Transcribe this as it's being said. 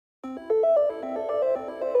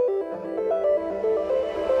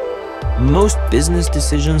most business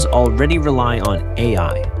decisions already rely on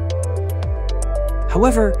AI.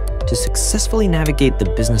 However, to successfully navigate the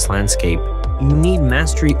business landscape, you need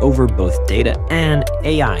mastery over both data and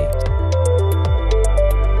AI.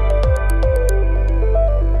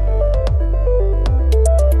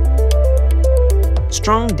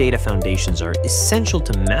 Strong data foundations are essential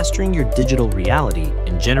to mastering your digital reality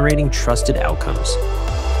and generating trusted outcomes.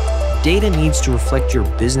 Data needs to reflect your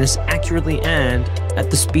business accurately and at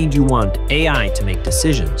the speed you want AI to make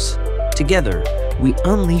decisions. Together, we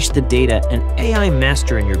unleash the data and AI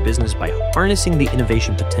master in your business by harnessing the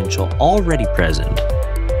innovation potential already present.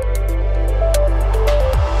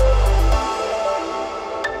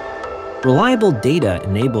 Reliable data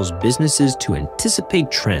enables businesses to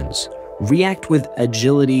anticipate trends, react with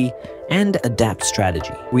agility, and adapt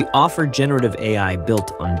strategy. We offer generative AI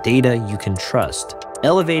built on data you can trust,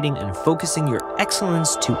 elevating and focusing your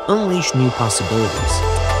excellence to unleash new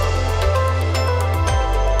possibilities.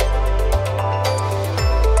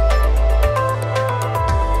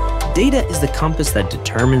 Data is the compass that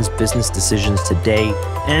determines business decisions today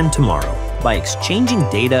and tomorrow. By exchanging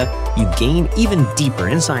data, you gain even deeper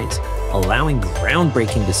insights, allowing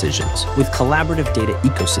groundbreaking decisions. With collaborative data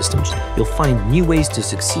ecosystems, you'll find new ways to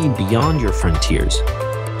succeed beyond your frontiers.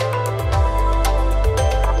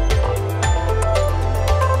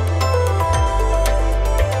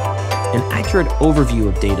 An accurate overview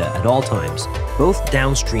of data at all times, both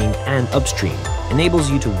downstream and upstream,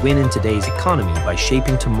 enables you to win in today's economy by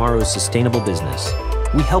shaping tomorrow's sustainable business.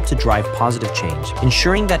 We help to drive positive change,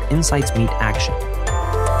 ensuring that insights meet action.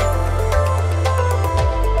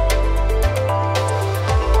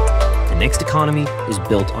 The next economy is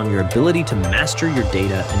built on your ability to master your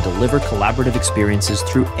data and deliver collaborative experiences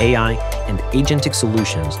through AI and agentic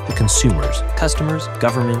solutions to consumers, customers,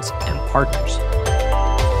 governments, and partners.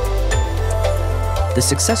 The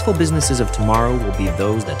successful businesses of tomorrow will be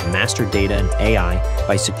those that master data and AI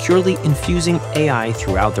by securely infusing AI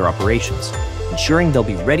throughout their operations, ensuring they'll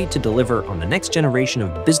be ready to deliver on the next generation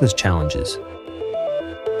of business challenges.